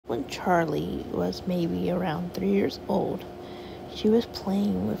When Charlie was maybe around 3 years old, she was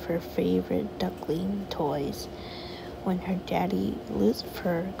playing with her favorite duckling toys when her daddy,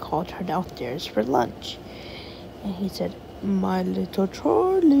 Lucifer, called her downstairs for lunch. And he said, "My little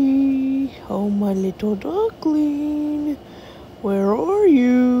Charlie, oh my little duckling, where are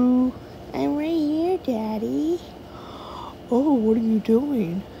you?" "I'm right here, Daddy." "Oh, what are you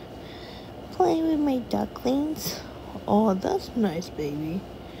doing?" "Playing with my ducklings." "Oh, that's nice, baby."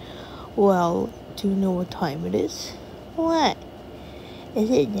 "Well, do you know what time it is?" "What? Is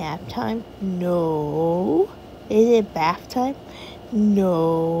it nap time?" "No." "Is it bath time?"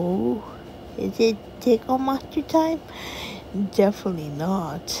 "No." "Is it tickle monster time?" "Definitely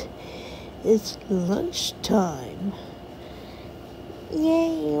not. It's lunchtime."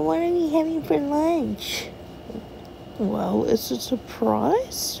 "Yay, what are we having for lunch?" "Well, it's a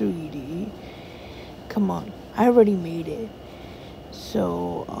surprise, sweetie." "Come on, I already made it.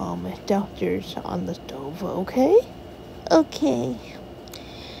 So, it's downstairs on the stove, okay?" "Okay."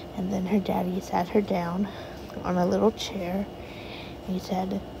 And then her daddy sat her down on a little chair. He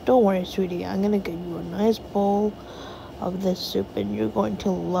said, "Don't worry, sweetie, I'm gonna give you a nice bowl of this soup and you're going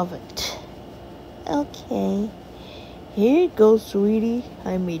to love it." "Okay." "Here you go, sweetie.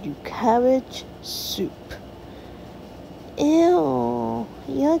 I made you cabbage soup." "Ew,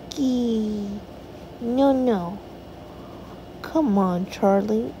 yucky." No. "Come on,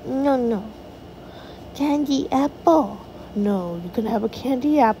 Charlie. No. Candy apple." "No, you can have a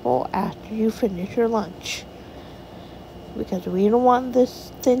candy apple after you finish your lunch. Because we don't want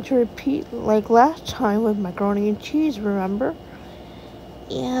this thing to repeat like last time with macaroni and cheese, remember?"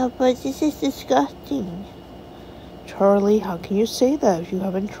 "Yeah, but this is disgusting." "Charlie, how can you say that if you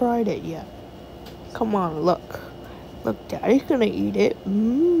haven't tried it yet? Come on, look. Look, Daddy's gonna eat it.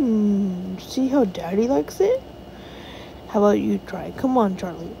 See how Daddy likes it? How about you try? Come on,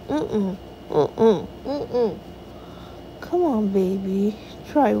 Charlie." "Come on, baby.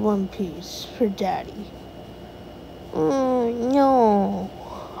 Try one piece for Daddy." No.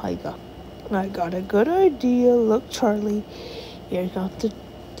 I got a good idea. Look, Charlie. Here's got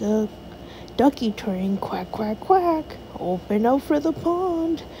the ducky turning quack, quack, quack. Open up for the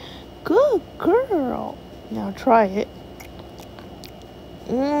pond. Good girl. Now try it.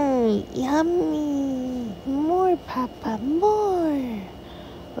 Yummy. More, Papa, more.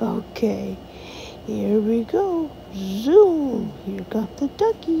 Okay, here we go. Zoom. Here got the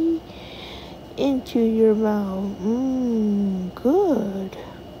ducky. Into your mouth. Good.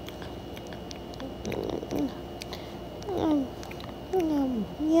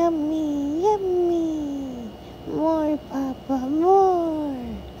 Yummy. More, Papa, more.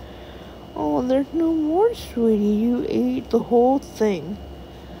 Oh, there's no more, sweetie. You ate the whole thing.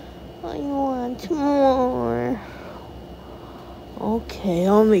 I want more. Okay,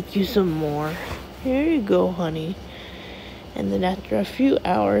 I'll make you some more. Here you go, honey. And then after a few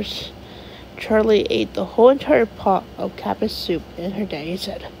hours, Charlie ate the whole entire pot of cabbage soup, and her daddy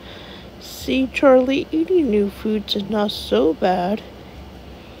said, "See, Charlie, eating new foods is not so bad."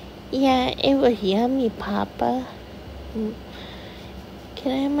 "Yeah, it was yummy, Papa."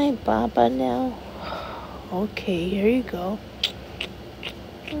 "Can I have my baba now?" "Okay, here you go."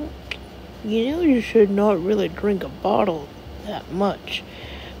 You know you should not really drink a bottle that much.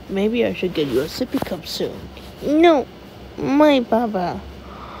 Maybe I should get you a sippy cup soon. "No, my baba."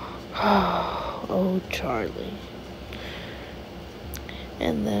 Oh, Charlie.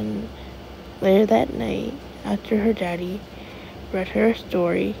 And then later that night, after her daddy read her a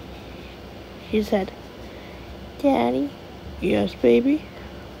story, she said, "Daddy." "Yes, baby?"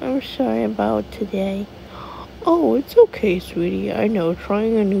 "I'm sorry about today." "Oh, it's okay, sweetie. I know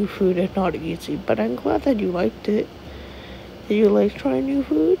trying a new food is not easy, but I'm glad that you liked it. Did you like trying new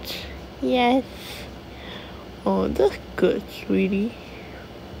foods?" "Yes." "Oh, that's good, sweetie.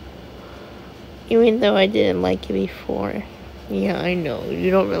 Even though I didn't like it before." "Yeah, I know. You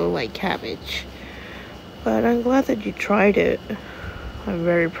don't really like cabbage. But I'm glad that you tried it. I'm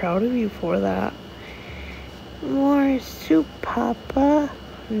very proud of you for that." "More soup, Papa."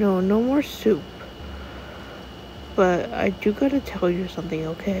 No more soup. But I do gotta tell you something,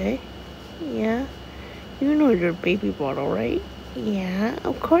 okay?" "Yeah." "You know your baby bottle, right?" "Yeah,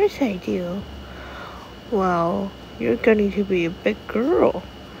 of course I do." "Well, you're getting to be a big girl.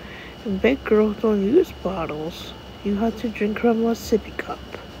 And big girls don't use bottles. You have to drink from a sippy cup."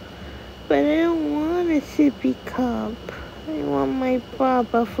 "But I don't want a sippy cup. I want my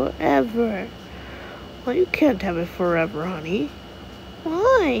baba forever." "Well, you can't have it forever, honey."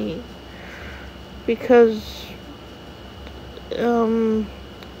 "Why?" "Because,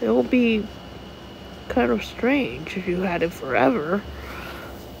 it will be kind of strange if you had it forever."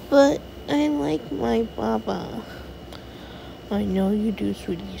 But I like my Baba. I know you do,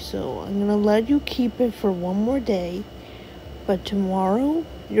 sweetie, so I'm gonna let you keep it for one more day. But tomorrow,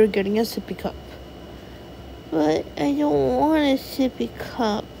 you're getting a sippy cup. But I don't want a sippy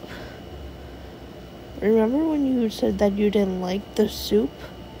cup. Remember when you said that you didn't like the soup?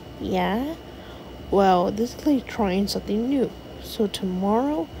 Yeah? Well, this is like trying something new. So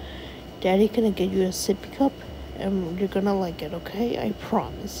tomorrow, Daddy gonna get you a sippy cup, and you're gonna like it, okay? I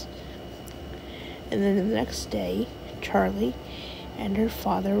promise. And then the next day, Charlie and her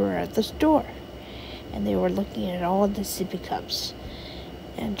father were at the store, and they were looking at all the sippy cups.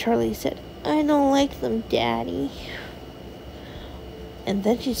 And Charlie said, I don't like them, Daddy. And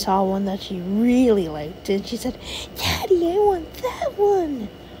then she saw one that she really liked, and she said, Daddy, I want that one.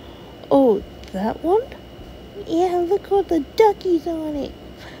 Oh, that one? Yeah, look all the duckies on it.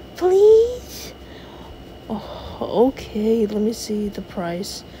 Please? Oh, okay, let me see the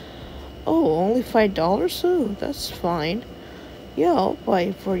price. Oh, only $5? Oh, that's fine. Yeah, I'll buy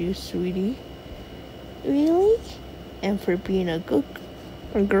it for you, sweetie. Really? And for being a good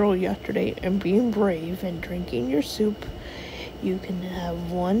girl yesterday and being brave and drinking your soup, you can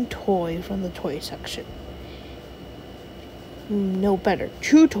have one toy from the toy section. No better,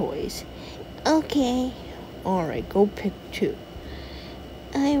 2 toys. Okay. Alright, go pick 2.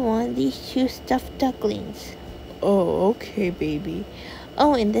 I want these 2 stuffed ducklings. Oh, okay, baby.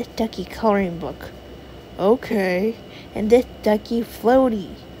 Oh, and this ducky coloring book. Okay. And this ducky floaty.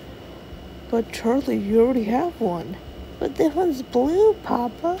 But Charlie, you already have one. But this one's blue,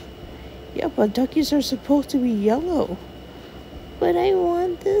 Papa. Yeah, but duckies are supposed to be yellow. But I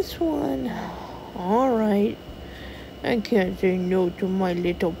want this one. Alright. I can't say no to my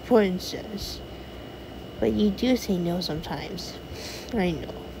little princess. But you do say no sometimes. I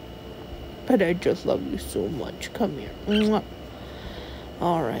know. But I just love you so much. Come here. Mwah.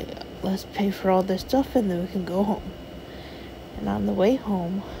 Alright, let's pay for all this stuff and then we can go home. And on the way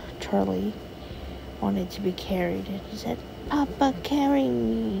home, Charlie wanted to be carried. And he said, Papa, carry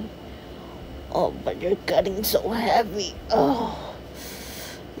me. Oh, but you're getting so heavy. Oh.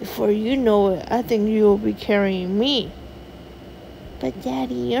 Before you know it, I think you'll be carrying me. But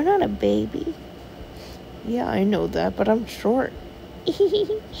Daddy, you're not a baby. Yeah, I know that, but I'm short.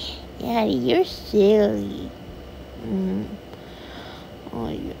 Daddy, you're silly. Oh,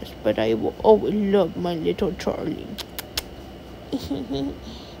 yes, but I will always love my little Charlie.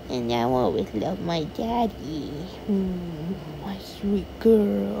 And I will always love my daddy. My sweet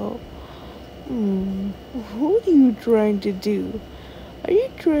girl. What are you trying to do? Are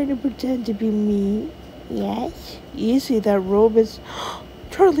you trying to pretend to be me? Yes. Easy, that robe is...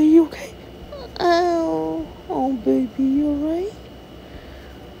 Charlie, you okay? Oh, baby, you alright?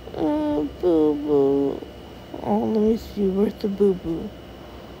 Boo-boo. Oh, let me see, where's the boo-boo?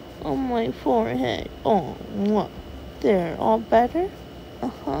 On my forehead. Oh, what? There, all better?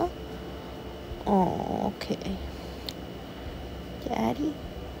 Uh-huh. Oh, okay. Daddy?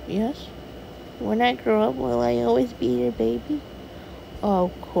 Yes? When I grow up, will I always be your baby?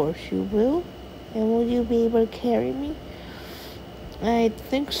 Of course you will. And will you be able to carry me? I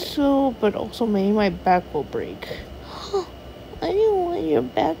think so, but also maybe my back will break. I didn't want your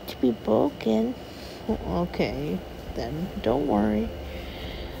back to be broken. Okay, then don't worry.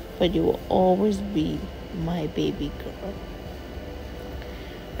 But you will always be my baby girl.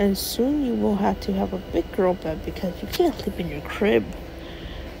 And soon you will have to have a big girl bed because you can't sleep in your crib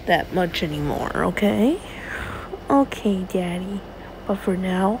that much anymore, okay? Okay, Daddy. But for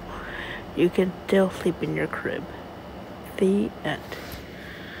now, you can still sleep in your crib. The end.